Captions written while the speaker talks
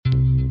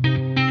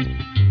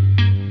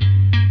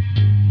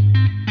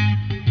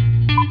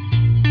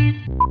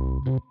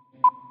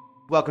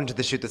Welcome to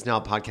the Shoot This Now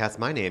podcast.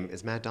 My name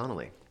is Matt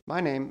Donnelly. My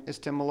name is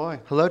Tim Malloy.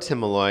 Hello, Tim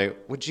Malloy.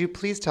 Would you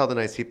please tell the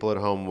nice people at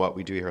home what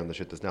we do here on the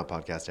Shoot This Now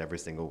podcast every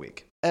single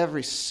week?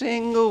 Every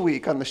single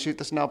week on the Shoot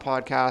This Now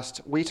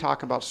podcast, we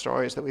talk about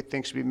stories that we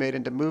think should be made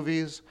into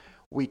movies.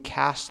 We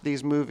cast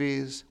these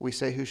movies. We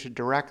say who should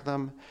direct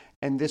them.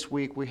 And this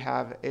week we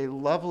have a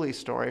lovely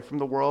story from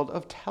the world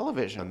of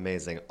television.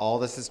 Amazing. All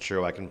this is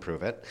true. I can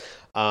prove it.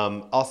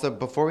 Also,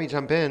 before we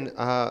jump in,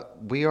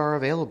 we are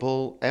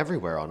available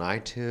everywhere on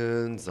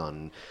iTunes,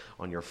 on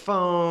your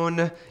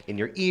phone, in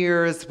your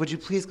ears. Would you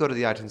please go to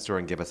the iTunes store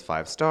and give us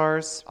 5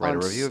 stars? Write a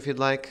review if you'd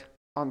like.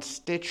 On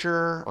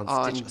Stitcher, on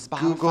Spotify.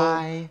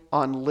 Google,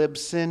 on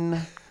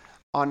Libsyn,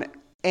 on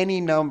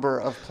any number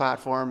of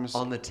platforms.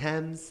 On the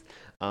Thames.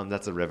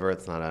 That's a river.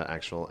 It's not an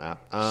actual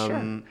app.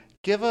 Sure.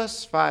 Give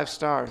us 5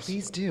 stars.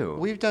 Please do.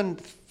 We've done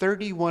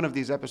 31 of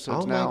these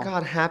episodes now. Oh my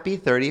God, happy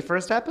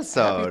 31st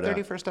episode.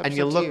 Happy 31st episode. And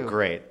you look to you.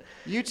 Great.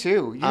 You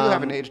too. You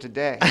haven't aged a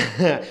day.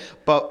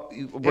 But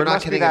we're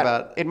not kidding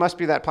about... It must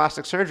be that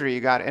plastic surgery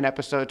you got in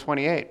episode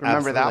 28.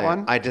 Remember that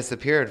one? I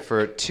disappeared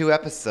for 2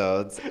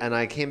 episodes, and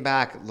I came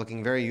back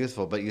looking very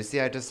youthful. But you see,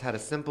 I just had a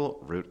simple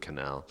root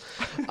canal.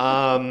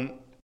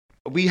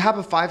 We have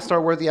a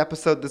 5-star worthy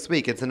episode this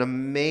week. It's an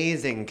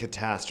amazing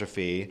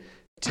catastrophe.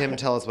 Tim,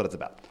 tell us what it's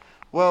about.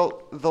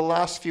 Well, the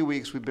last few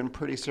weeks we've been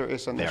pretty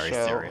serious on the show.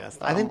 Very serious.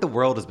 I think the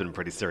world has been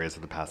pretty serious for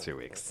the past few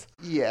weeks.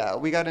 Yeah,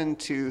 we got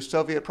into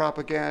Soviet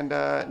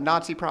propaganda,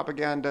 Nazi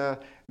propaganda.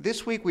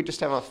 This week we just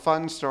have a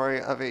fun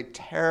story of a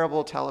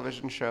terrible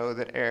television show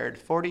that aired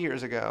 40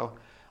 years ago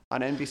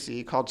on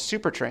NBC called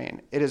Supertrain.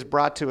 It is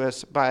brought to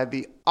us by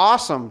the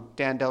awesome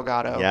Dan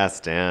Delgado. Yes,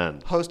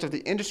 Dan. Host of the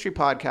Industry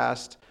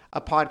Podcast,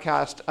 a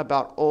podcast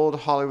about old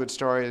Hollywood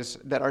stories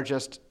that are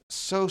just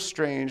so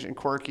strange and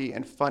quirky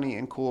and funny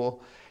and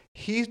cool.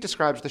 He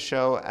describes the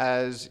show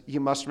as you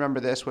must remember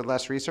this with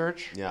less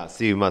research. Yeah,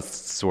 so you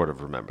must sort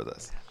of remember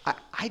this.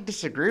 I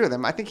disagree with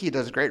him. I think he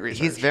does great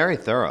research. He's very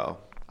thorough.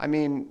 I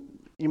mean,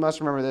 you must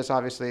remember this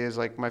obviously is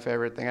like my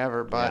favorite thing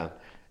ever,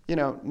 but you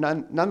know,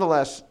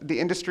 nonetheless, the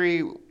industry,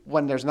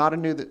 when there's not a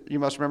new you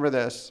must remember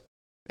this,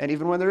 and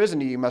even when there is a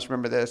new you must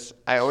remember this,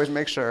 I always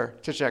make sure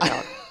to check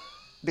out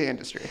the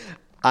industry.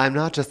 I'm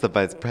not just the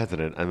vice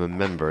president, I'm a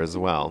member as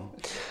well.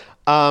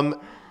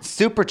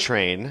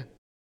 Supertrain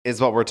is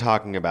what we're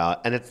talking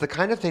about. And it's the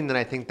kind of thing that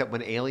I think that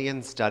when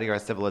aliens study our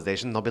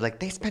civilization, they'll be like,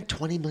 they spent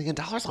 $20 million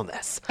on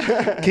this.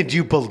 Could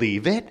you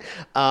believe it?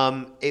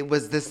 It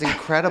was this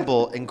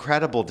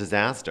incredible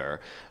disaster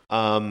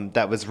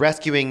that was meant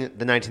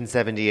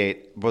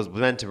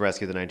to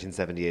rescue the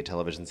 1978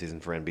 television season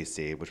for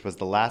NBC, which was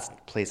the last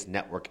place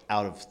network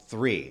out of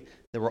 3.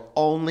 There were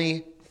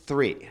only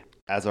 3,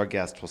 as our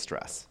guest will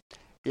stress.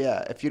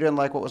 Yeah, if you didn't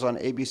like what was on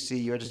ABC,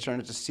 you had to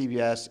turn it to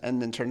CBS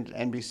and then turn it to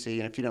NBC.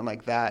 And if you didn't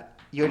like that,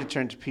 you had to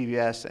turn to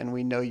PBS, and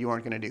we know you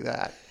weren't going to do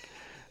that.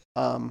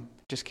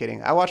 Just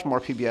kidding. I watched more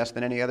PBS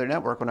than any other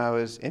network when I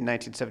was in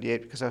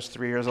 1978 because I was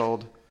 3 years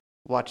old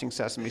watching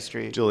Sesame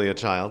Street. Julia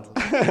Child.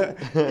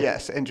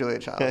 Yes, and Julia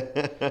Child.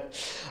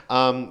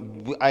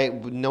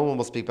 No one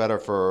will speak better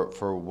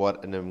for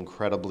what an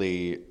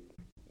incredibly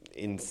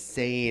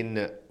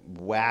insane,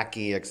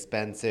 wacky,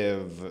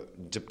 expensive,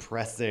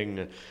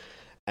 depressing,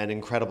 and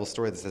incredible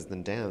story this has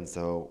than Dan.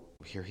 So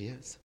here he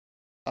is.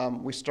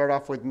 We start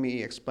off with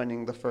me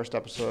explaining the first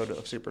episode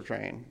of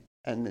Supertrain,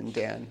 and then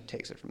Dan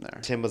takes it from there.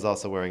 Tim was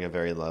also wearing a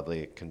very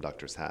lovely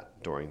conductor's hat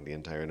during the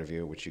entire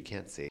interview, which you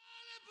can't see.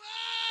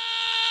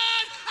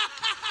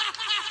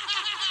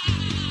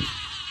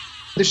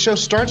 The show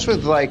starts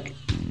with like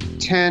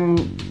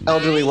 10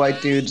 elderly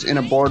white dudes in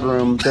a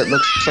boardroom that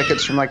looks like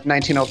it's from like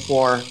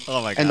 1904.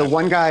 Oh my God. And the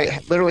one guy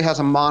literally has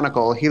a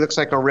monocle. He looks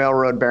like a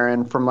railroad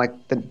baron from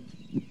like the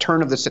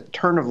turn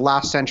of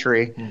last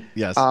century.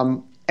 Yes.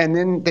 And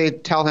then they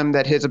tell him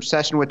that his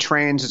obsession with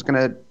trains is going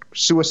to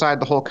suicide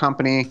the whole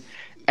company.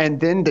 And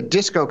then the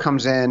disco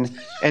comes in,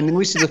 and then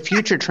we see the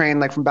future train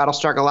like from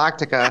Battlestar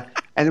Galactica.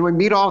 And then we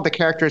meet all of the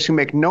characters who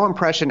make no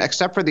impression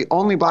except for the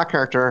only black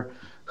character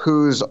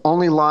whose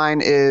only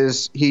line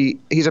is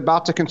he's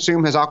about to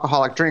consume his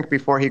alcoholic drink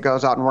before he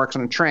goes out and works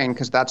on a train,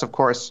 because that's, of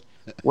course,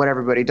 what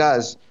everybody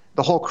does.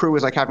 The whole crew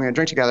is like having a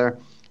drink together.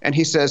 And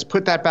he says,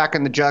 "Put that back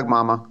in the jug,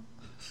 mama."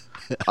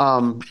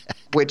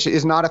 Which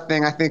is not a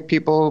thing I think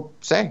people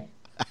say.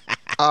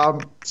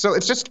 So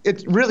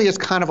it really is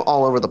kind of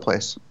all over the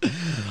place.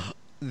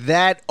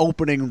 That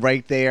opening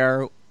right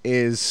there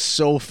is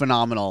so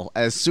phenomenal.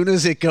 As soon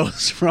as it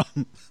goes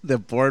from the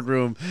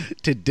boardroom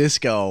to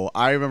disco,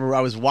 I remember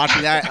I was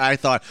watching that and I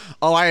thought,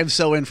 oh, I am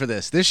so in for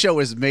this. This show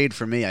is made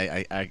for me,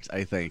 I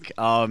think.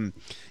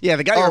 Yeah,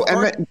 the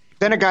guy...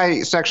 Then a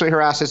guy sexually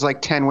harasses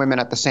like 10 women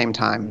at the same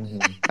time.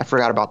 Mm-hmm. I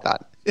forgot about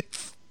that.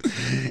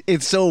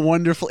 It's so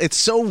wonderful. It's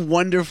so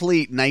wonderfully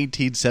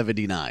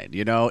 1979.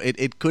 You know,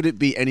 it couldn't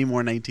be any more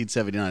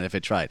 1979 if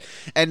it tried.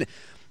 And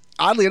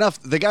oddly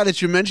enough, the guy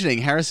that you're mentioning,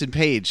 Harrison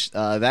Page,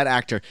 that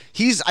actor,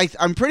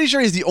 I'm pretty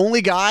sure he's the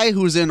only guy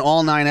who's in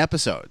all 9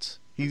 episodes.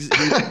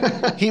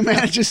 He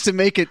manages to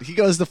make it. He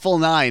goes the full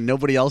 9.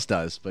 Nobody else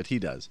does, but he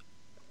does.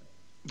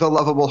 The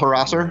lovable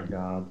harasser. Oh my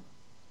God.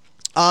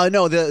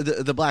 No,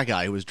 the black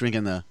guy who was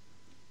drinking the.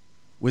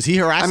 Was he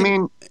harassing? I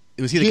mean,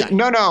 was he the guy?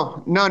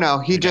 No.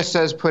 He just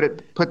says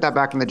put that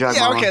back in the jug.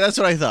 Yeah, Mama. okay, that's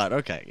what I thought.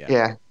 Okay, yeah.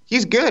 Yeah,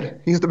 he's good.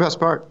 He's the best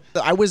part.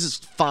 I was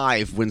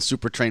 5 when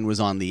Supertrain was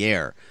on the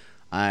air,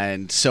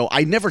 and so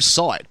I never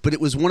saw it. But it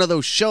was one of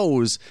those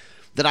shows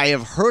that I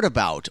have heard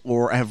about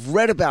or have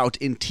read about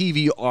in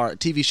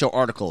TV show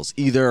articles.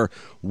 Either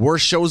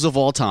worst shows of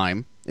all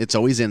time. It's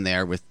always in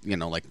there with,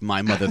 like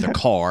My Mother the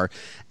Car,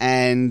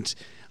 and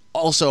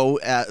also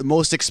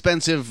most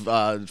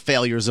expensive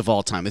failures of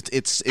all time.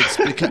 It's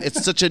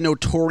such a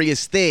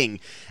notorious thing,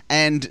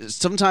 and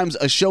sometimes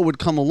a show would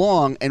come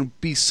along and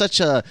be such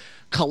a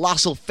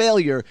colossal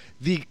failure,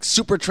 the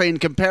Supertrain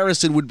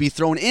comparison would be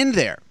thrown in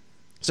there.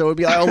 So it would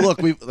be like, oh look,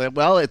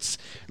 it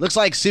looks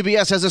like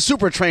CBS has a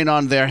Supertrain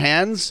on their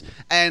hands,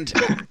 and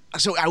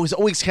so I was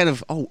always kind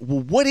of,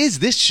 what is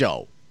this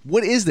show?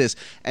 What is this?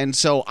 And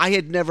so I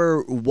had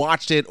never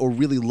watched it or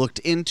really looked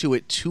into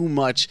it too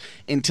much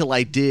until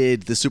I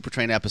did the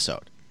Supertrain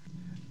episode.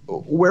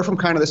 We're from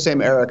kind of the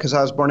same era because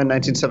I was born in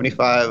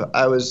 1975.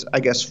 I was, I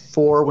guess,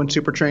 4 when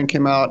Supertrain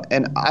came out,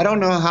 and I don't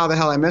know how the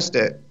hell I missed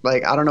it.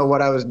 Like, I don't know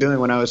what I was doing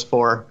when I was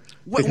 4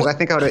 because I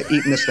think I would have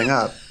eaten this thing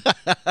up.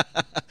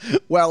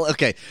 Well,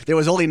 okay, there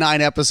was only 9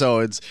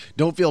 episodes.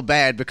 Don't feel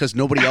bad because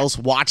nobody else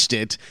watched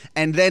it,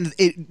 and then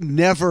it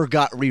never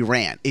got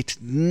reran. It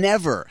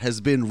never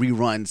has been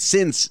rerun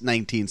since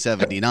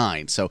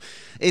 1979. So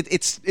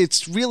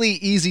it's really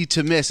easy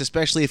to miss,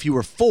 especially if you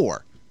were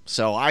 4.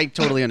 So I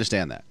totally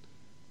understand that.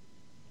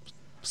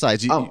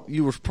 Besides,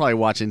 you were probably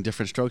watching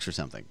Different Strokes or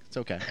something. It's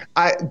okay.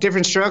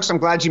 Different Strokes. I'm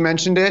glad you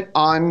mentioned it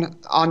on the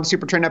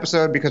Supertrain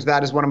episode because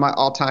that is one of my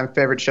all-time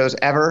favorite shows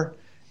ever.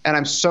 And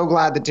I'm so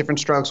glad that Different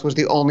Strokes was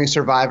the only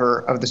survivor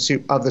of the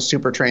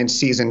Supertrain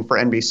season for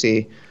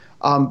NBC.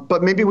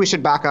 But maybe we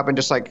should back up and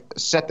just like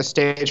set the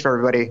stage for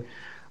everybody.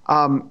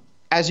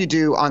 As you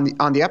do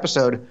on the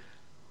episode,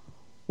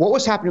 what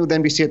was happening with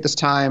NBC at this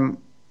time?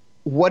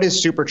 What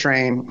is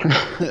Supertrain?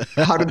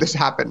 How did this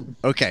happen?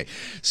 Okay,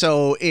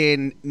 so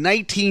in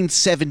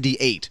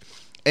 1978,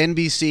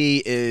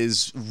 NBC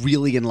is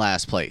really in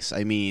last place.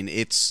 I mean,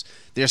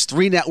 there's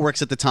 3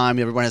 networks at the time.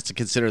 Everyone has to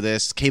consider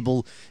this.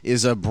 Cable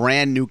is a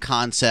brand new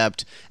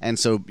concept, and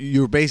so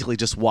you're basically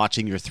just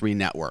watching your 3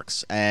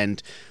 networks.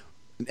 And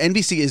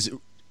NBC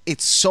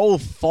it's so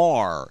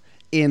far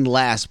in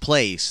last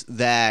place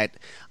that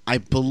I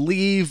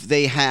believe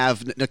they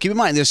have. Now, keep in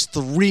mind, there's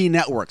 3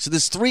 networks. So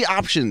there's 3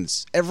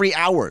 options every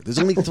hour. There's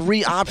only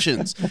 3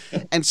 options.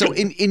 And so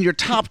in your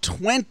top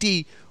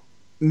 20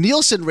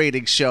 Nielsen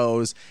rating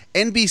shows,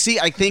 NBC,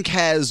 I think,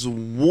 has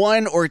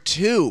 1 or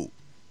 2.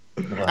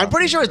 I'm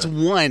pretty sure it's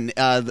 1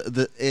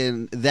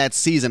 in that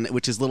season,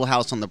 which is Little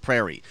House on the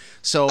Prairie.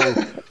 So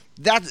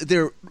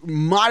they're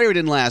moderate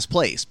in last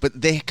place.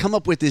 But they come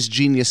up with this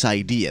genius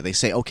idea. They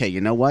say, okay,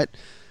 you know what?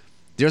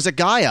 There's a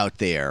guy out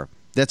there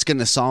that's going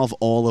to solve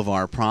all of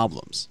our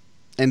problems.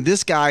 And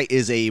this guy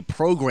is a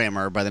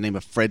programmer by the name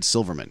of Fred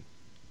Silverman.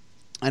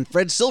 And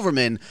Fred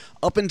Silverman,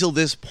 up until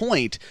this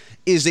point,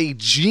 is a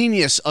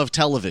genius of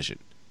television.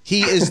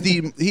 He is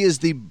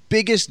the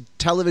biggest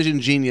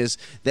television genius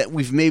that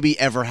we've maybe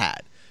ever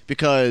had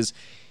because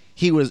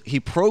he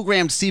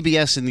programmed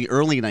CBS in the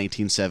early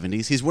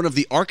 1970s. He's one of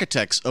the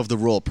architects of the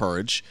Rural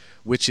Purge,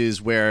 which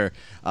is where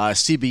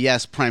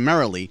CBS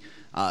primarily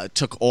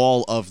took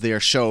all of their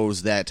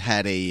shows that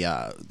had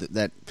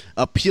that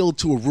appealed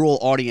to a rural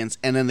audience,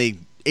 and then they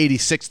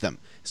 86'd them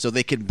so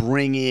they could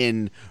bring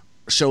in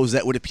shows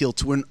that would appeal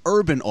to an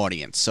urban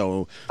audience.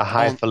 So a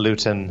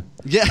highfalutin.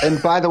 Yeah.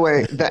 And by the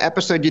way, the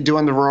episode you do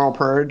on the Rural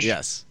Purge,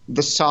 yes,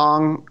 the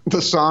song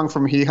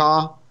from Hee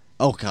Haw,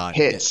 oh god,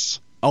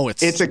 hits. Oh,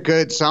 it's a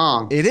good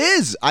song. It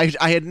is. I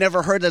had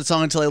never heard that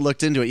song until I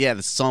looked into it. Yeah,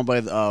 the song by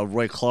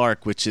Roy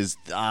Clark, which is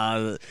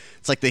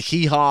it's like the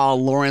Hee Haw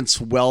Lawrence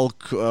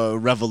Welk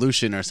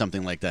Revolution or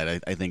something like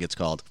that. I think it's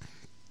called.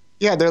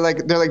 Yeah, they're like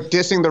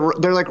dissing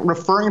they're like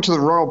referring to the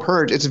Rural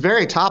Purge. It's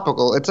very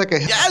topical. It's like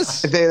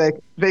yes.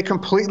 They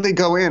completely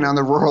go in on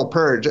the Rural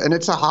Purge, and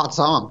it's a hot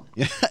song.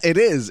 Yeah, it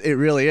is. It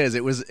really is.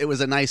 It was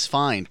a nice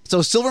find.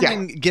 So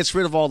Silverman gets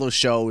rid of all those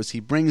shows. He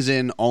brings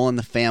in All in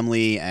the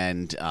Family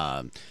and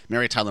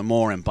Mary Tyler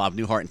Moore and Bob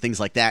Newhart and things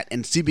like that,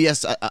 and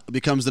CBS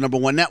becomes the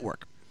 #1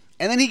 network.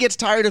 And then he gets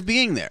tired of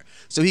being there,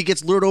 so he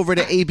gets lured over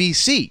to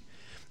ABC,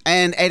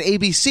 and at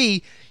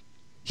ABC,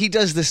 he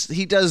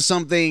does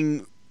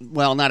something.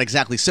 Well, not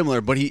exactly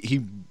similar, but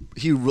he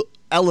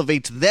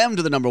elevates them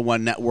to the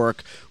 #1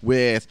 network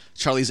with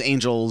Charlie's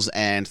Angels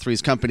and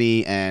Three's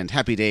Company and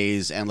Happy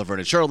Days and Laverne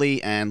and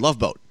Shirley and Love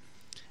Boat.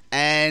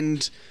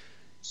 And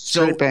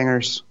so straight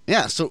bangers.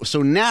 Yeah, so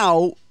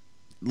now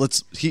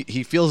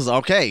he feels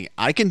okay,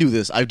 I can do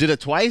this. I did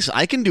it twice,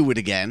 I can do it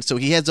again. So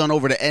he heads on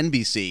over to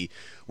NBC,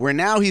 where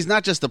now he's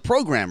not just the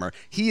programmer,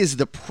 he is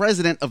the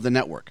president of the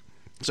network.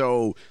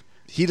 So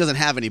he doesn't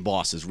have any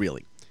bosses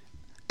really.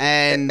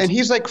 And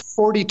he's like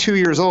 42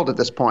 years old at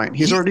this point.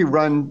 He's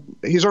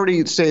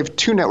already saved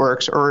 2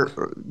 networks, or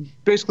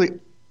basically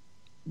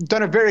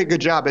done a very good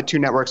job at 2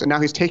 networks, and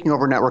now he's taking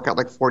over network at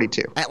like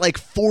 42. At like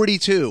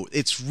 42.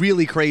 It's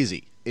really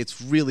crazy.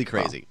 It's really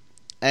crazy.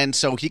 And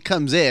so he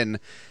comes in,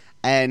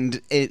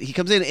 and he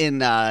comes in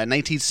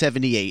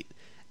 1978,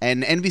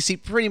 and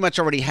NBC pretty much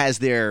already has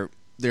their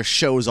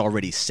shows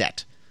already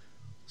set.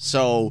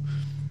 So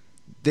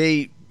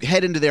they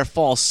head into their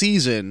fall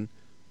season,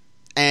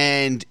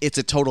 and it's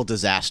a total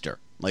disaster.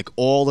 Like,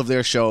 all of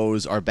their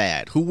shows are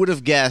bad. Who would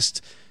have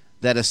guessed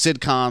that a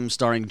sitcom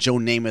starring Joe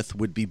Namath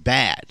would be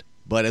bad?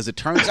 But as it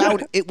turns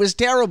out, it was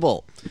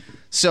terrible.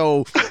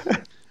 So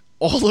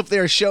all of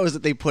their shows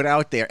that they put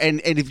out there,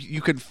 and if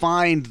you could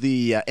find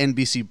the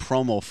NBC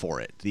promo for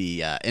it,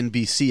 the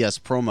NBCS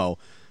promo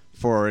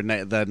for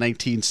the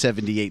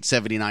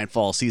 1978-79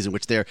 fall season,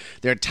 which they're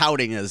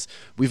touting as,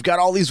 we've got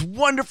all these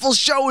wonderful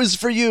shows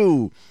for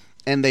you,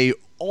 and they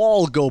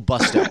all go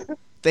bust out.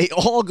 They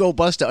all go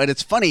bust out. And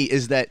it's funny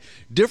is that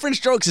Diff'rent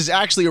Strokes is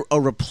actually a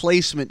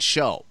replacement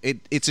show.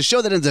 It's a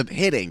show that ends up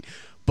hitting,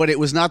 but it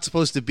was not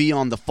supposed to be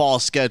on the fall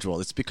schedule.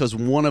 It's because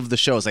one of the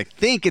shows, I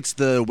think it's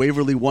the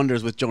Waverly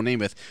Wonders with Joe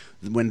Namath,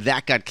 when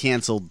that got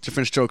canceled,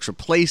 Diff'rent Strokes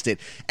replaced it.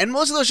 And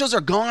most of those shows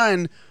are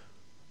gone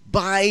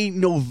by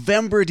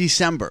November,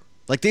 December.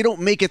 Like, they don't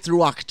make it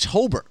through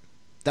October.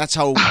 That's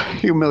how...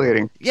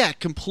 Humiliating. Yeah,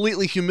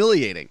 completely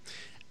humiliating.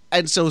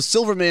 And so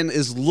Silverman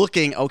is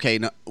looking, okay,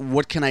 now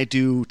what can I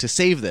do to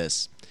save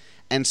this?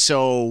 And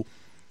so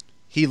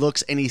he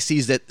looks and he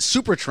sees that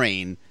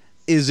Supertrain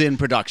is in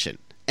production.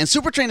 And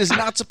Supertrain is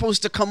not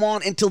supposed to come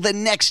on until the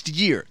next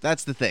year.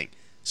 That's the thing.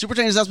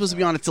 Supertrain is not supposed to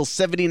be on until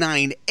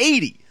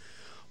 79-80.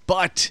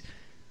 But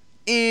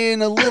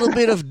in a little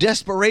bit of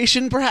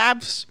desperation,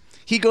 perhaps,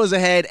 he goes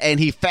ahead and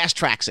he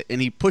fast-tracks it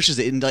and he pushes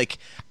it. And, like,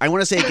 I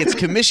want to say it gets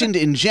commissioned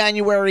in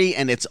January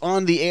and it's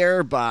on the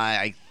air by,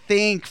 I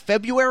think,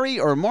 February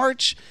or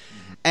March.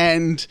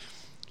 And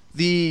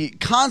the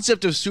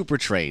concept of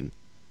Supertrain,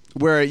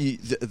 where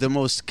the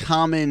most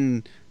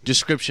common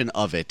description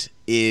of it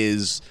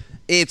is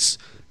it's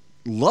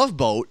Love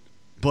Boat,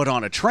 but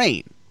on a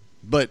train.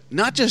 But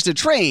not just a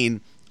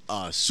train,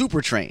 a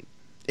super train.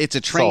 It's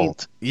a train.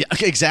 Sold. Yeah,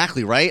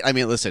 exactly, right? I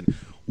mean, listen,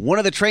 one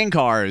of the train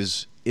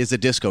cars is a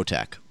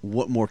discotheque.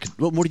 What more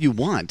do you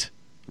want,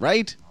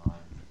 right?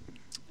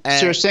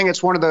 So you're saying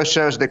it's one of those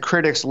shows that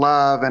critics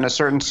love and a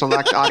certain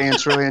select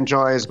audience really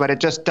enjoys, but it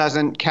just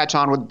doesn't catch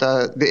on with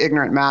the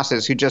ignorant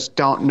masses who just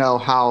don't know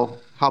how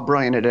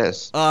brilliant it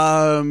is.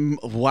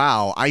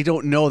 Wow. I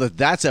don't know that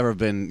that's ever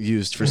been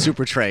used for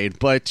Supertrain,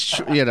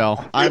 but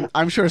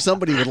I'm sure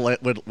somebody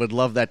would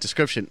love that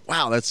description.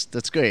 Wow,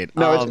 that's great.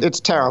 No, it's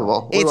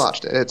terrible. We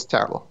watched it. It's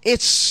terrible.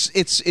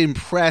 It's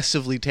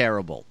impressively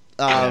terrible.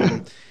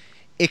 Now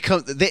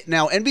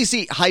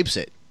NBC hypes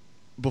it.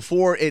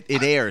 Before it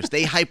airs,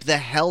 they hype the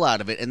hell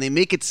out of it, and they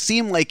make it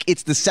seem like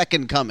it's the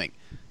second coming.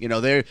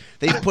 They've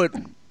put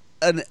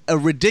a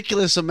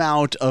ridiculous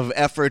amount of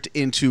effort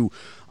into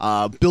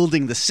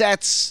building the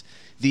sets,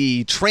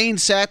 the train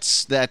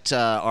sets that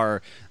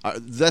are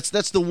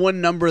that's the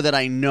one number that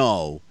I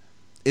know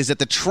is that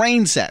the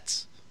train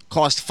sets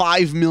cost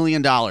 $5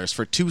 million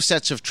for 2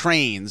 sets of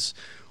trains.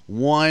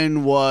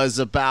 One was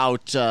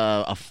about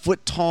a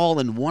foot tall,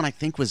 and one I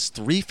think was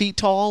 3 feet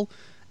tall.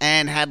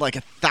 And had like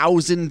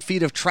 1,000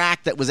 feet of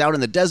track that was out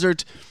in the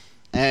desert.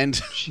 And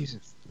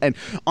Jesus. And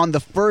on the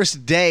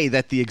first day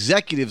that the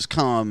executives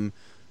come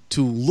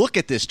to look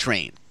at this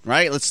train,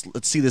 right? Let's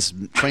see this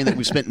train that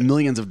we spent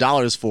millions of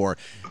dollars for.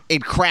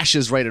 It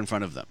crashes right in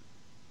front of them.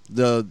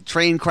 The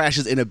train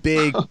crashes in a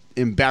big,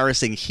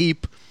 embarrassing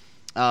heap.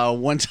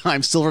 One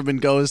time, Silverman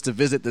goes to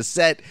visit the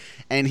set,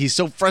 and he's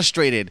so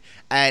frustrated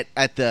at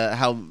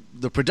how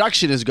the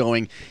production is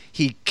going,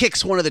 he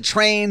kicks one of the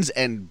trains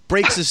and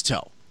breaks his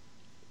toe.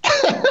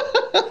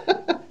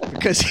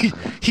 Because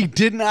he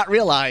did not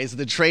realize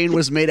the train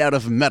was made out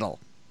of metal.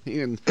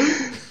 Oh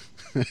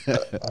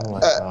my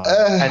God.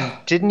 And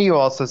didn't you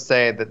also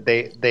say that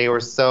they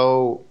were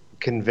so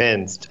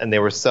convinced and they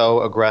were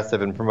so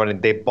aggressive in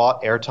promoting, they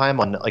bought airtime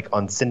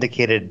on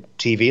syndicated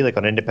TV, like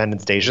on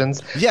independent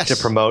stations, yes, to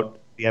promote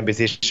the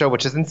NBC show,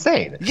 which is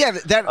insane. Yeah,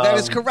 that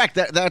is correct.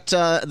 They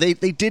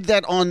did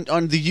that on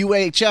the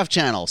UHF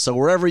channel. So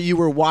wherever you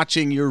were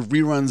watching your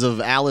reruns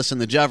of Alice and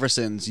the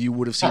Jeffersons, you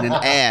would have seen an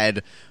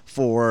ad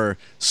for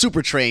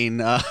Supertrain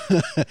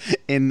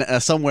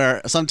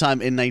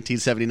sometime in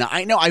 1979.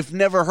 I know I've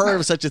never heard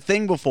of such a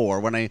thing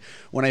before when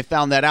I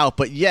found that out.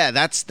 But yeah,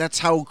 that's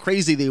how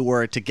crazy they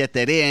were to get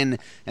that in,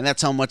 and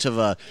that's how much of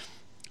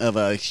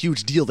a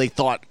huge deal they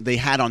thought they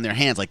had on their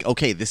hands. Like,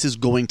 okay, this is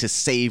going to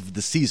save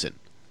the season.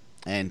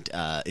 And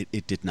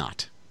it did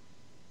not.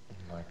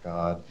 Oh, my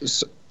God.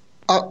 So,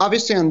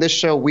 obviously, on this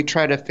show, we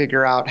try to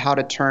figure out how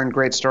to turn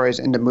great stories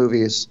into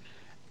movies.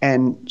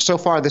 And so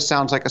far, this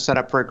sounds like a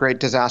setup for a great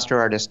disaster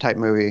artist type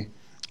movie.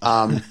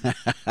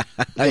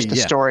 Just a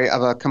story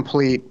of a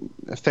complete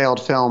failed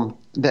film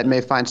that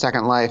may find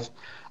second life.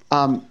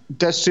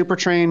 Does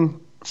Supertrain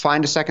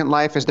find a second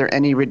life? Is there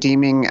any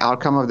redeeming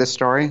outcome of this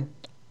story?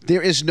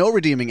 There is no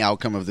redeeming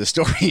outcome of this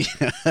story.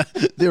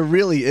 There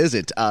really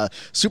isn't.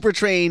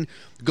 Supertrain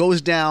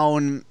goes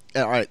down.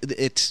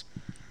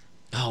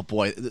 Oh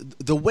boy,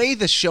 the way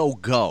the show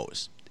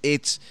goes,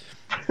 it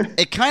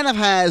kind of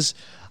has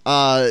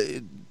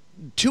 2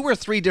 or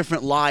 3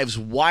 different lives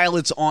while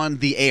it's on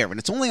the air, and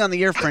it's only on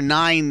the air for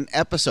 9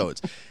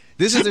 episodes.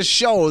 This is a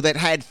show that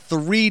had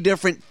 3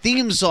 different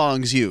theme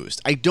songs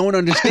used. I don't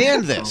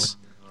understand this.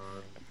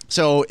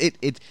 So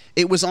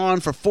it was on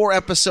for 4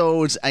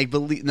 episodes,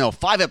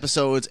 5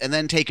 episodes, and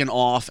then taken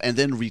off, and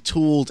then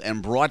retooled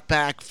and brought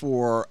back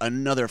for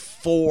another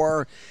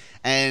 4,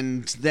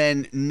 and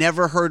then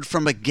never heard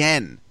from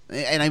again.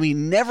 And I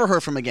mean, never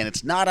heard from again.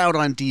 It's not out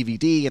on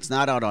DVD. It's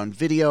not out on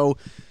video.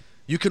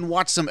 You can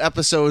watch some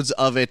episodes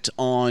of it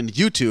on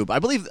YouTube. I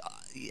believe,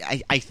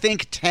 I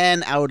think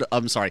 8 out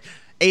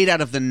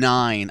of the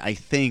 9, I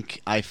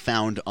think I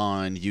found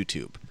on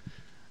YouTube.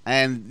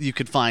 And you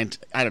could find,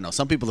 I don't know,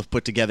 some people have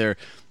put together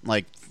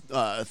like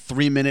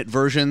 3-minute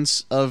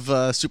versions of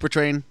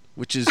Supertrain,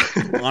 which is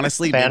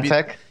honestly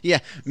fanfic.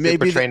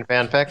 Maybe Supertrain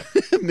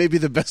fanfic. Maybe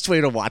the best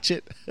way to watch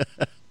it.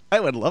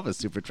 I would love a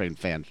Supertrain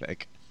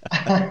fanfic.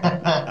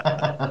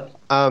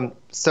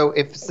 So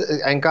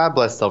and God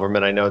bless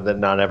Silverman. I know that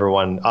not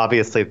everyone,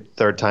 obviously,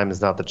 third time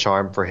is not the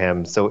charm for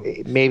him. So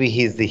maybe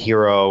he's the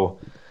hero.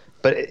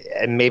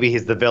 And maybe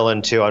he's the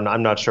villain too.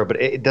 I'm not sure.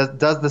 But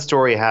does the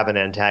story have an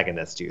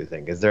antagonist? Do you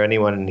think? Is there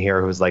anyone in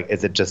here who's like,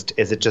 is it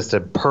just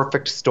a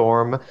perfect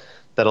storm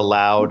that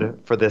allowed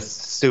for this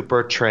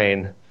super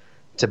train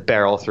to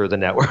barrel through the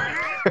network?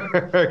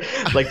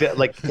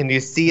 like can you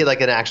see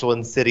like an actual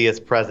insidious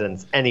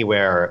presence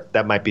anywhere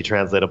that might be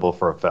translatable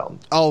for a film?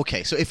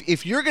 Okay, so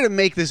if you're going to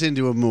make this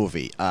into a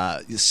movie,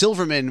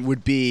 Silverman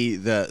would be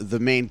the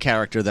main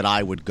character that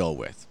I would go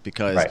with,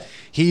 because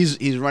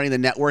he's running the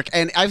network,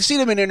 and I've seen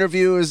him in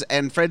interviews,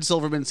 and Fred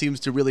Silverman seems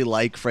to really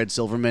like Fred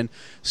Silverman,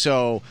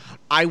 so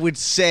I would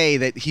say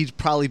that he'd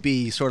probably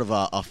be sort of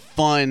a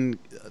fun,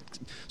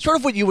 sort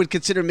of what you would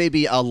consider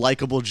maybe a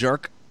likable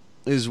jerk.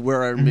 Is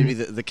where maybe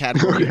the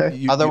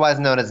category. Otherwise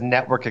known as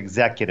network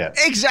executive.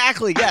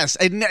 Exactly, yes.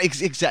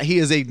 He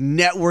is a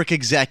network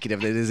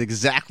executive. That is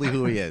exactly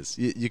who he is.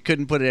 You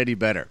couldn't put it any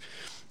better.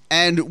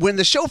 And when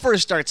the show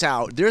first starts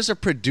out, there's a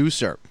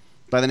producer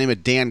by the name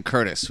of Dan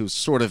Curtis, who's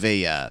sort of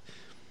a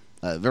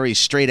very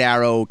straight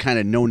arrow, kind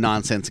of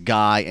no-nonsense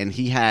guy, and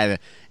he had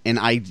an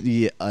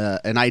idea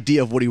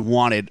of what he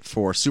wanted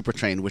for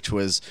Supertrain, which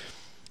was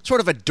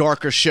sort of a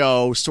darker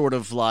show, sort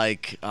of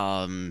like...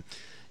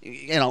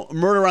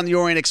 Murder on the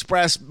Orient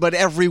Express, but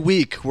every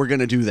week we're going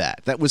to do that.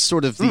 That was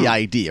sort of the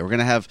idea. We're going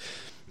to have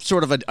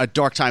sort of a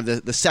dark time.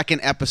 The second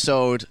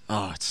episode,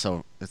 it's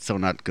so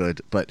not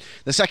good. But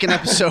the second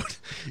episode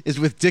is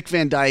with Dick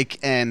Van Dyke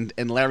and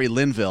Larry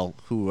Linville,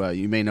 who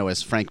you may know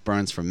as Frank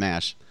Burns from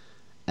MASH,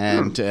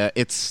 and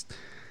it's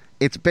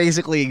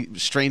basically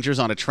strangers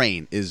on a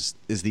train is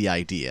the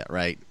idea,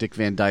 right? Dick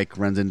Van Dyke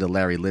runs into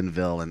Larry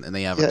Linville, and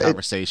they have a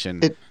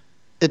conversation.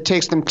 It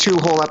takes them 2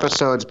 whole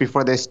episodes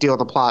before they steal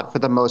the plot for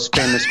the most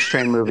famous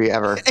train movie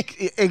ever.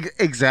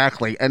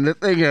 Exactly. And the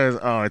thing is,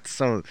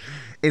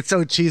 it's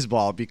so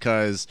cheeseball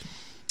because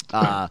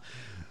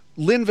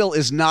Linville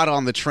is not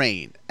on the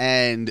train,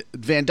 and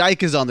Van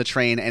Dyke is on the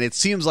train, and it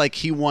seems like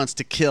he wants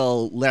to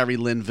kill Larry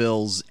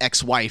Linville's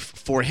ex-wife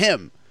for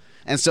him.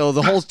 And so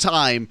the whole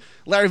time,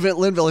 Larry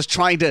Linville is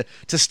trying to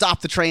stop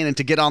the train and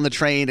to get on the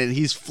train, and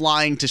he's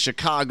flying to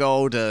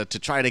Chicago to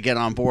try to get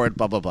on board,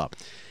 blah, blah, blah.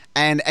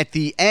 And at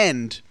the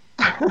end,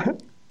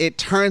 it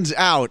turns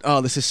out,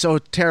 this is so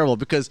terrible,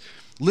 because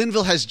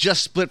Linville has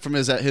just split from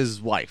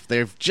his wife.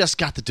 They've just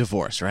got the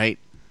divorce, right?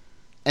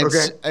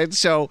 And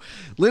so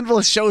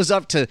Linville shows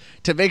up to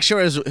make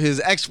sure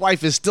his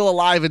ex-wife is still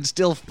alive and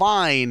still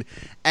fine.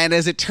 And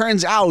as it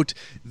turns out,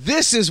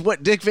 this is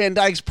what Dick Van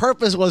Dyke's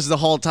purpose was the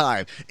whole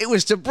time. It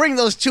was to bring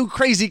those 2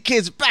 crazy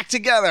kids back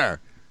together.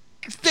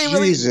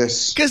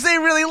 Jesus. Because they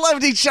really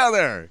loved each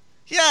other.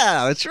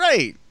 Yeah, that's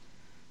right.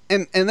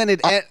 And then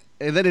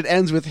it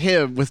ends with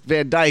him, with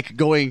Van Dyke,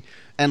 going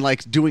and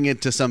like doing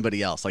it to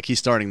somebody else. Like he's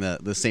starting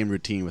the same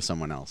routine with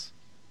someone else.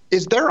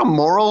 Is there a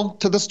moral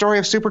to the story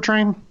of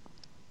Supertrain?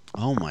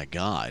 Oh my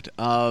God.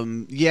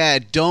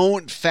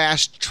 Don't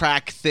fast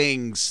track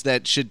things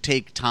that should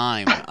take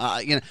time.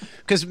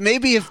 Because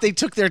maybe if they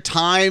took their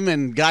time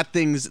and got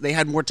things, they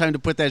had more time to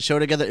put that show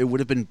together, it would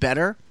have been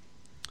better.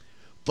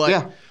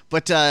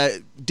 But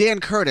Dan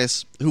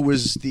Curtis, who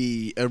was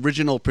the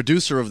original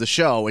producer of the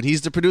show, and he's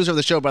the producer of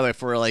the show, by the way,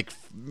 for like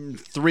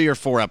 3 or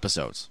 4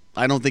 episodes.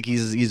 I don't think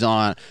he's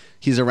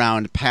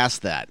around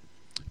past that.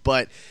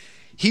 But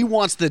he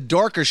wants the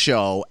darker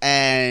show,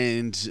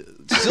 and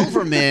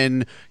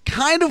Silverman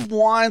kind of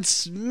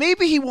wants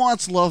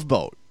Love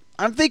Boat.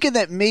 I'm thinking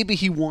that maybe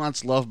he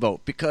wants Love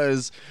Boat,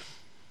 because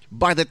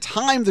by the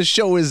time the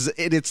show is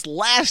in its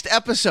last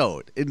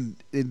episode,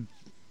 in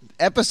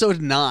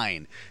episode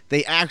 9,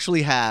 they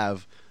actually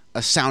have a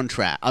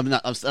soundtrack.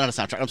 Not a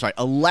soundtrack. I'm sorry,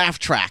 a laugh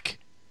track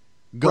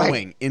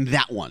going in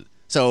that one.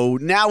 So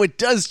now it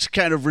does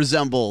kind of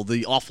resemble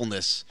the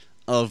awfulness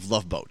of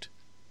Love Boat.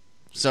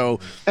 So,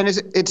 and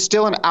it's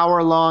still an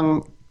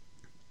hour-long,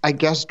 I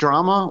guess,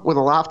 drama with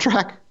a laugh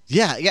track?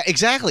 Yeah,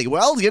 exactly.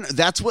 Well,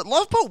 that's what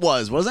Love Boat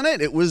was, wasn't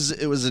it? It was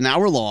an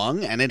hour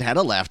long, and it had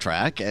a laugh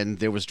track, and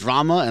there was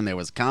drama, and there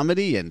was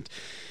comedy, and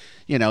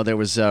there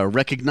was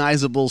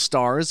recognizable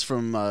stars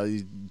from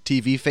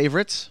TV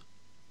favorites,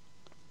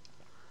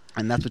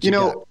 and that's what you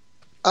got.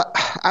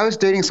 I was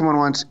dating someone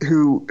once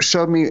who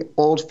showed me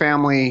old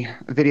family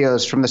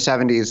videos from the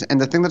 70s, and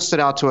the thing that stood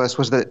out to us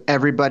was that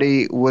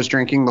everybody was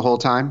drinking the whole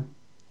time.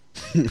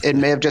 It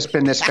may have just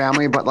been this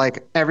family, but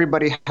like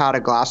everybody had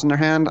a glass in their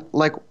hand.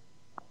 Like,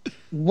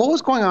 what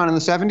was going on in the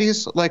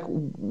 70s? Like,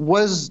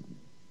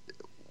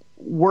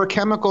 were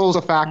chemicals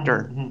a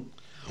factor?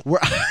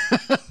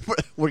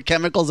 Were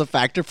chemicals a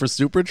factor for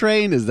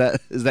Supertrain? Is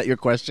that your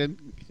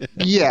question?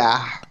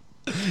 Yeah.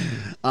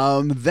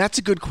 That's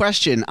a good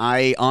question.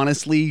 I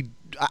honestly,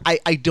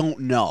 I don't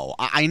know.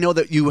 I know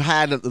that you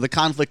had the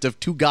conflict of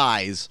two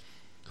guys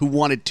who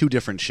wanted two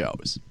different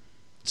shows.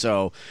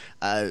 So,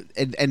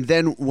 and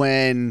then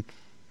when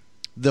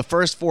the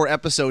first 4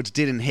 episodes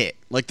didn't hit,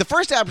 like the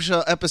first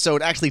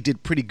episode actually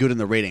did pretty good in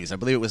the ratings. I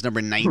believe it was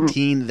number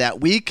 19 that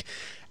week,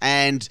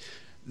 and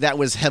that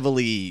was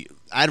heavily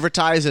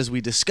advertised, as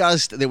we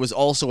discussed. There was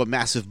also a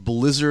massive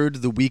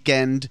blizzard the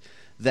weekend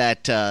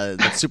that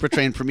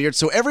Supertrain premiered,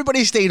 so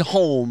everybody stayed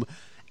home,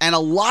 and a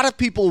lot of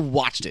people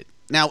watched it.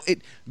 Now,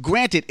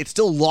 granted, it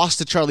still lost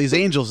to Charlie's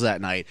Angels that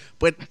night,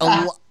 but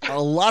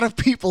a lot of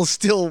people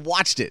still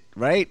watched it,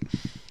 right?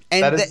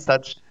 And it's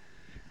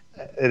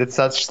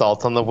such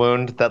salt on the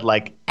wound that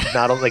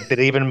that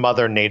even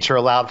Mother Nature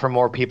allowed for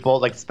more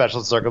people, like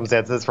special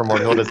circumstances for more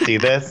people to see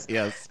this.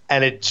 Yes,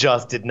 and it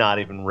just did not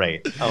even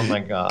rate. Oh my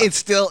god! It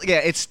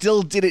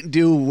still didn't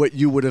do what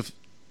you would have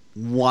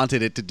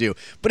wanted it to do,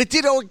 but it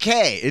did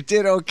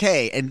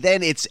okay. And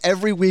then it's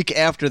every week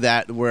after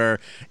that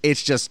where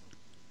it's just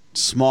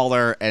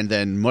smaller and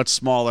then much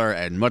smaller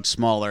and much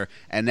smaller,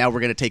 and now we're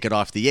going to take it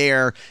off the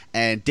air.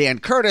 And Dan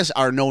Curtis,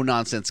 our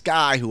no-nonsense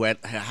guy who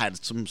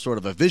had some sort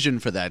of a vision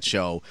for that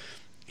show,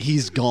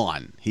 he's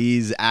gone.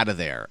 He's out of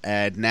there.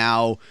 And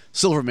now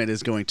Silverman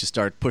is going to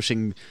start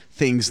pushing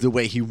things the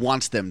way he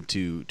wants them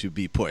to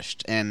be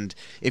pushed. And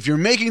if you're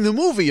making the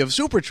movie of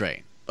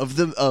Supertrain, of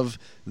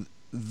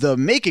the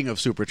making of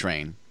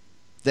Supertrain,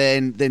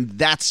 then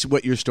that's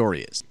what your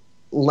story is.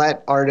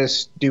 Let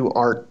artists do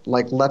art.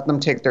 Like, let them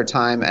take their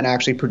time and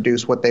actually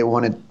produce what they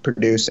want to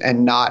produce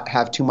and not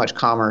have too much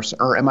commerce.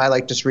 Or am I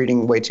just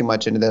reading way too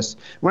much into this?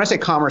 When I say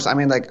commerce, I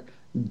mean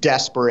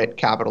desperate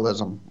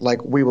capitalism.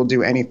 Like, we will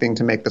do anything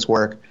to make this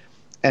work,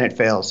 and it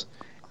fails.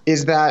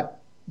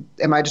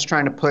 Am I just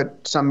trying to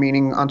put some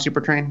meaning on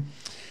Supertrain?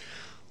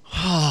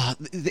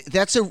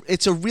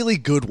 It's a really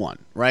good one,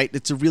 right?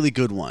 It's a really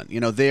good one.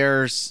 Have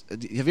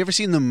you ever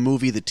seen the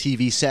movie The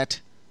TV Set?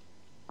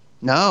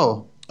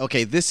 No.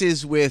 Okay, this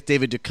is with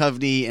David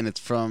Duchovny, and it's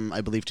from,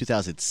 I believe,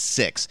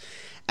 2006.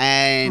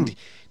 And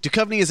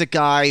Duchovny is a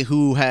guy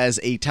who has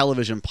a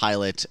television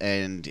pilot,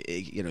 and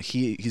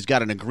he's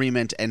got an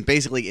agreement, and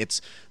basically it's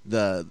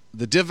the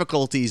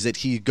difficulties that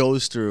he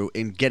goes through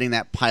in getting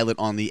that pilot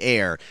on the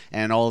air,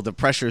 and all of the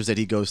pressures that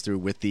he goes through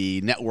with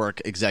the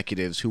network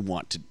executives who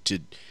want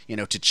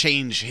to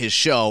change his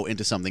show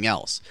into something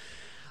else.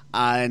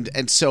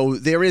 And so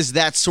there is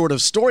that sort of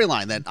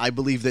storyline that I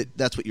believe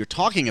that's what you're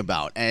talking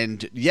about.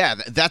 And yeah,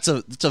 that's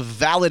a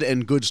valid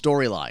and good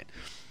storyline.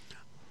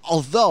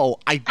 Although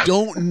I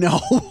don't know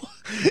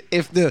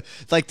if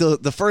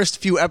the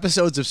first few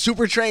episodes of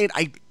Supertrain,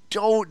 I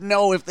don't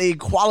know if they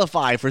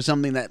qualify for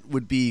something that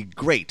would be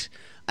great.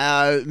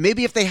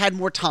 Maybe if they had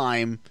more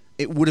time,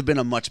 it would have been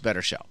a much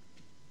better show.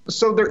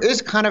 So there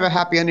is kind of a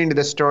happy ending to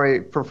this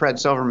story for Fred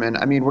Silverman.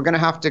 I mean, we're going to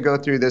have to go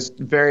through this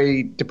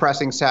very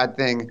depressing, sad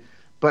thing.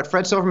 But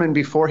Fred Silverman,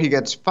 before he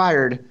gets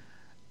fired,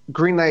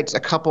 greenlights a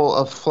couple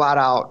of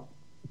flat-out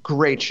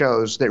great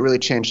shows that really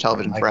changed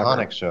television forever.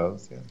 Iconic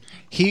shows, yeah.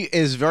 He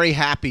is very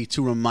happy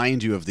to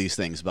remind you of these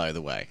things, by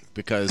the way,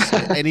 because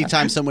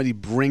anytime somebody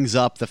brings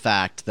up the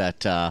fact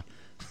that of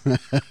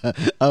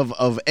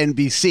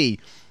NBC,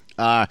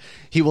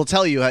 he will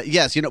tell you,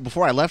 yes,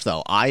 before I left,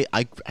 though,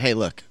 hey,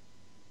 look,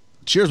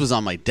 Cheers was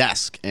on my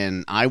desk,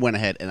 and I went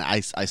ahead and I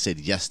said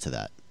yes to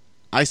that.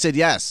 I said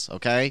yes,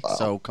 okay? Wow.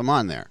 So come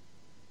on there.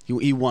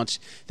 He wants,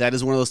 that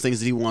is one of those things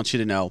that he wants you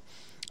to know.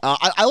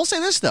 I will say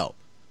this, though.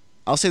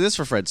 I'll say this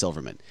for Fred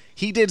Silverman.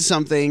 He did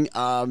something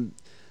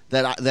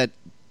that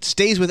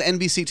stays with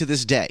NBC to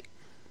this day,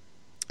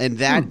 and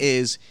that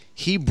is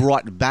he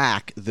brought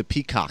back the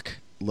Peacock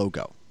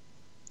logo.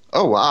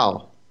 Oh,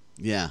 wow.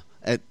 Yeah.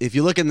 If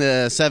you look in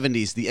the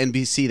 70s, the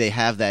NBC, they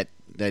have that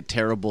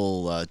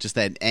terrible, just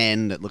that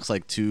N that looks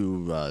like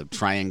two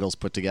triangles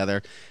put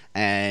together.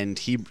 And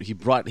he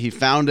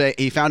found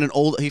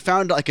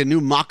like a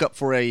new mock-up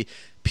for a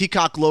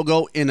Peacock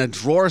logo in a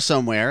drawer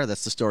somewhere.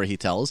 That's the story he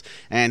tells.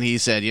 And he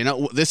said,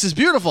 this is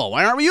beautiful.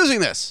 Why aren't we using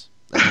this?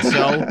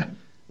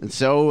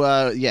 So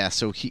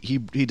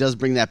he does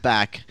bring that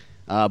back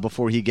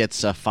before he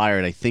gets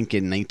fired, I think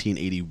in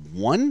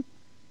 1981,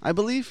 I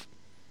believe.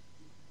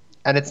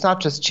 And it's not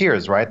just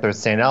Cheers, right? There's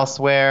St.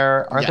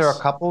 Elsewhere. Aren't there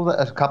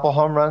a couple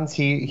home runs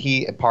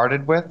he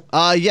parted with?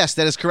 Yes,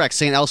 that is correct.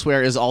 St.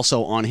 Elsewhere is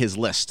also on his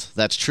list.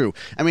 That's true.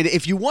 I mean,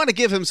 if you want to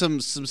give him some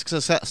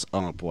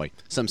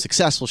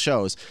successful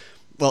shows,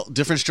 Well,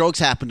 Different Strokes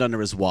happened under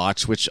his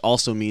watch, which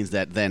also means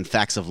that then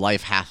Facts of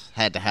Life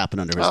had to happen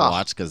under his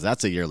watch, because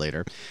that's a year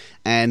later.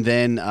 And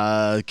then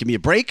Give Me a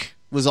Break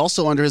was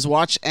also under his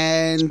watch.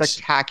 And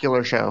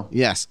Spectacular show.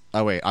 Yes.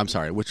 Oh, wait. I'm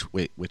sorry. Which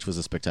was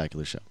a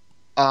spectacular show?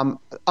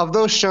 Of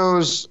those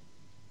shows,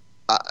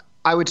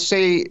 I would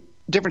say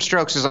Different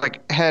Strokes is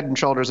like head and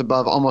shoulders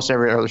above almost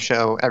every other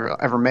show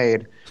ever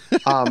made.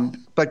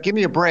 But Give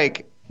Me a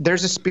Break,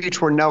 there's a speech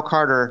where Nell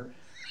Carter,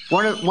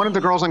 one of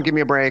the girls on Give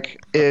Me a Break,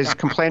 is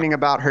complaining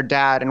about her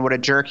dad and what a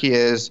jerk he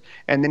is,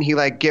 and then he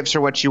like gives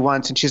her what she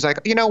wants, and she's like,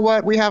 you know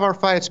what, we have our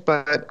fights,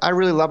 but I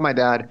really love my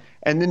dad.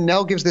 And then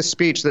Nell gives this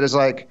speech that is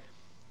like,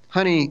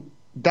 honey,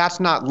 that's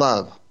not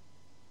love.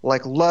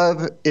 Like,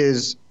 love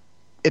is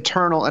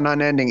eternal and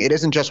unending. It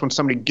isn't just when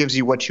somebody gives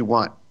you what you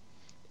want.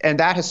 And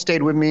that has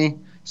stayed with me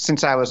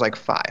since I was like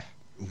 5.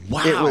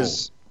 Wow. It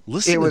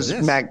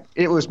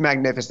was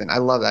magnificent. I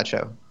love that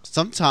show.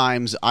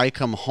 Sometimes I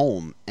come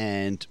home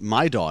and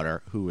my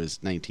daughter, who is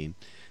 19,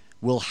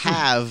 will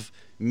have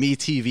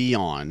MeTV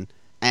on,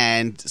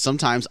 and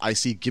sometimes I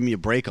see Give Me a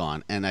Break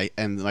on, and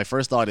my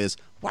first thought is,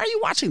 why are you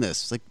watching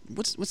this? Like,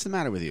 what's the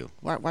matter with you?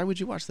 Why would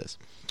you watch this?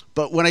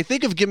 But when I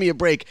think of Give Me a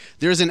Break,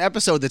 there's an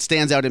episode that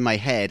stands out in my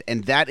head,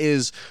 and that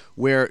is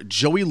where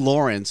Joey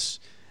Lawrence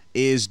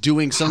is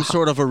doing some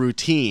sort of a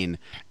routine,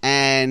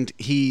 and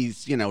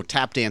he's,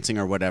 tap dancing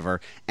or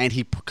whatever, and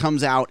he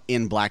comes out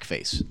in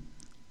blackface.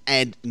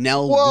 And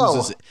Nell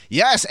loses it.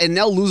 Yes, and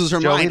Nell loses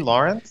her mind. Joey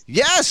Lawrence?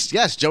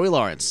 Yes, Joey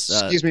Lawrence.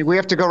 Excuse me, we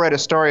have to go write a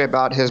story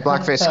about his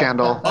blackface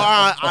scandal.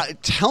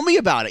 Tell me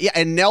about it. Yeah,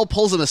 and Nell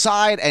pulls him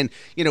aside, and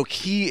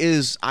he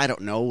is, I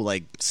don't know,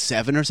 like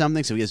 7 or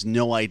something, so he has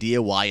no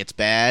idea why it's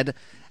bad.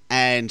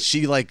 And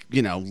she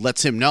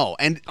lets him know.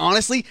 And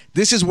honestly,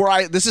 this is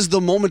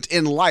the moment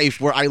in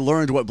life where I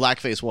learned what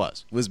blackface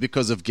was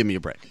because of Give Me a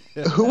Break.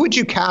 Who would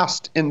you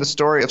cast in the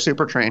story of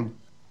Supertrain?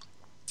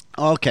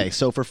 Okay,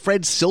 so for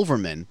Fred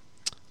Silverman,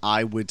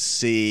 I would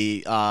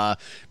see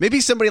maybe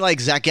somebody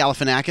like Zach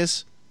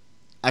Galifianakis.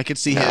 I could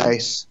see him.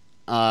 Nice.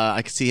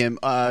 I could see him.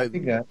 I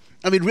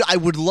mean, I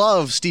would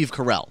love Steve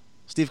Carell.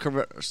 Steve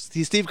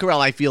Carell,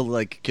 I feel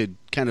like could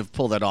kind of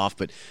pull that off,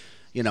 but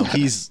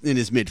he's in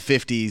his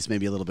mid-50s,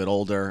 maybe a little bit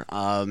older.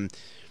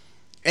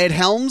 Ed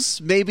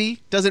Helms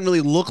maybe doesn't really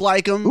look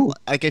like him. Ooh.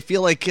 Like I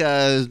feel like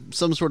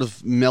some sort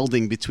of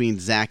melding between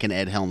Zach and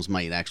Ed Helms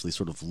might actually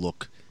sort of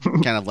look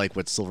kind of like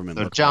what Silverman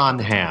looked John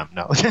like. Hamm,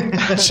 no.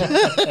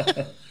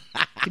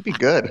 He'd be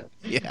good.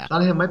 Yeah.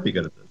 John Hamm might be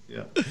good at this,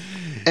 yeah.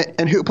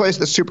 And who plays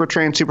the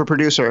Supertrain super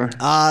producer?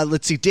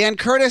 Let's see. Dan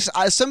Curtis,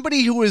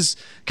 somebody who was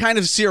kind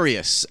of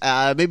serious.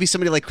 Maybe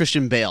somebody like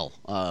Christian Bale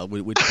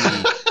would be.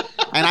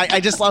 And I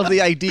just love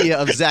the idea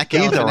of Zach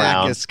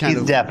Galifianakis.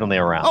 He's definitely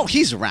around. Oh,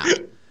 he's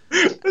around.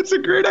 That's a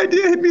great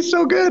idea. He'd be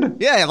so good.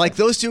 Yeah, like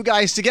those two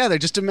guys together.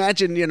 Just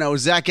imagine,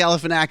 Zach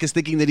Galifianakis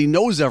thinking that he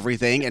knows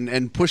everything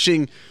and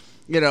pushing,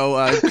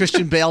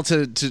 Christian Bale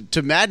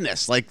to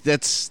madness. Like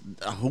that's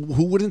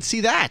who wouldn't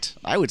see that?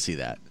 I would see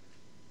that.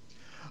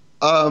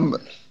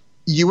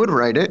 You would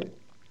write it.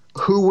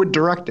 Who would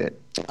direct it?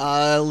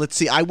 Let's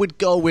see. I would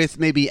go with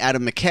maybe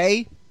Adam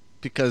McKay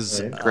because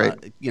Great.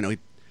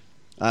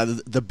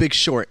 The Big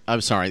Short.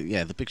 I'm sorry.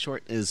 Yeah, The Big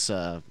Short is.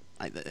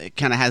 It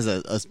kind of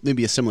has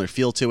maybe a similar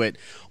feel to it.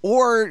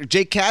 Or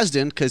Jake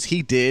Kasdan, because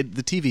he did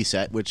the TV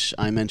set, which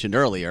I mentioned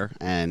earlier,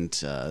 and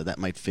that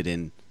might fit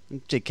in.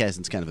 Jake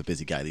Kasdan's kind of a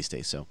busy guy these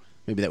days, so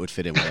maybe that would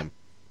fit in with him.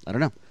 I don't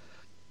know.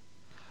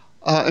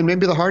 And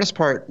maybe the hardest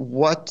part,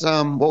 what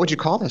would you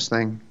call this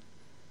thing?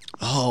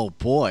 Oh,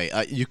 boy.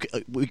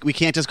 We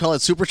can't just call it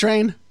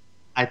Supertrain?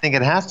 I think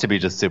it has to be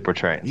just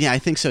Supertrain. Yeah, I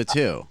think so,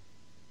 too.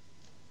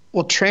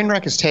 Well,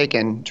 Trainwreck is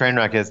taken.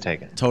 Trainwreck is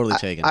taken. Totally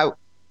taken.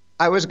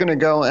 I was going to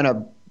go in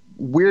a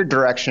weird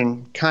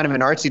direction, kind of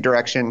an artsy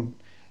direction,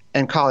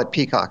 and call it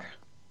Peacock.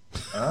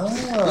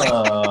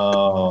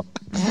 Oh,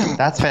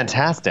 that's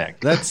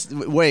fantastic.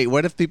 Wait.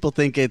 What if people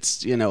think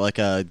it's like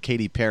a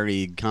Katy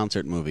Perry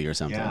concert movie or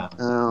something? Yeah,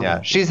 Oh.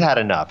 yeah. She's had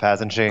enough,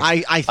 hasn't she?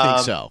 I think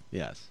so.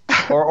 Yes.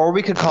 Or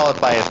we could call it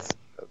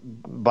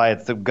by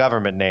its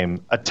government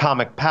name,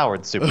 Atomic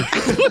Powered Super,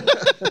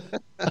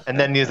 and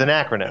then use an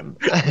acronym.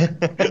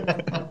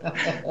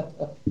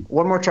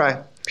 One more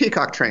try.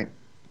 Peacock Train.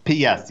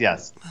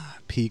 Yes.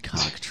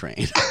 Peacock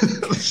Train.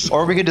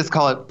 Or we could just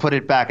call it Put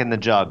It Back in the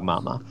Jug,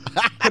 Mama.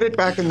 Put it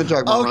back in the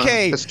jug, Mama.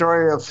 Okay. The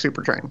story of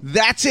Supertrain.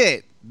 That's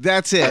it.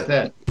 That's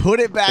it. Put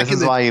it back This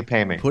is why you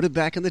pay me. Put it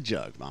back in the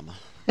jug, Mama.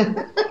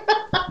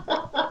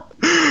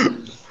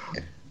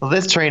 Well,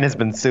 this train has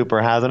been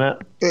super, hasn't it?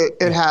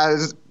 It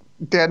has.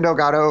 Dan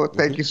Delgado,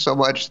 thank you so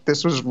much.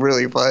 This was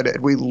really fun.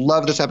 We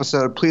love this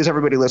episode. Please,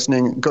 everybody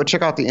listening, go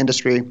check out The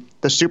Industry.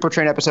 The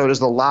Supertrain episode is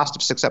the last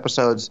of 6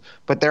 episodes,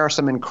 but there are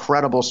some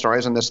incredible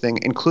stories on this thing,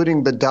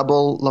 including the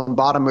double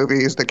Lambada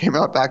movies that came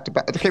out back to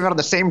back. They came out on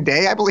the same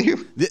day, I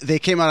believe. They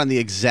came out on the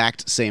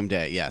exact same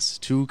day, yes.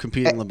 2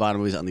 competing Lambada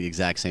movies on the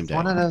exact same day.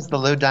 One of those, the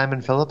Lou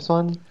Diamond Phillips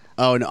one?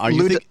 Oh, no. Are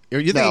you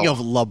thinking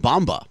of La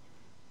Bamba?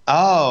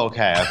 Oh,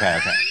 okay.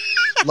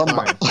 La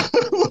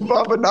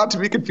Bamba, not to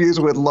be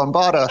confused with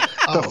Lambada,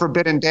 the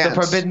Forbidden Dance.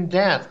 The Forbidden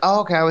Dance.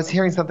 Oh, okay. I was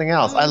hearing something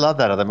else. I love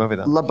that other movie,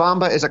 though. La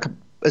Bamba is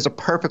a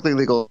perfectly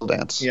legal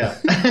dance. Yeah.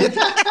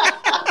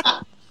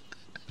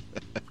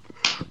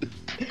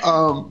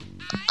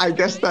 I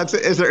guess that's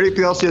it. Is there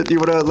anything else that you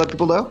want to let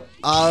people know?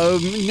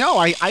 No,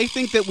 I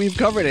think that we've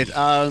covered it.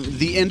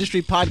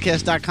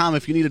 TheIndustryPodcast.com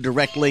if you need a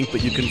direct link,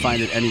 but you can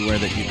find it anywhere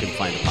that you can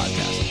find a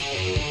podcast.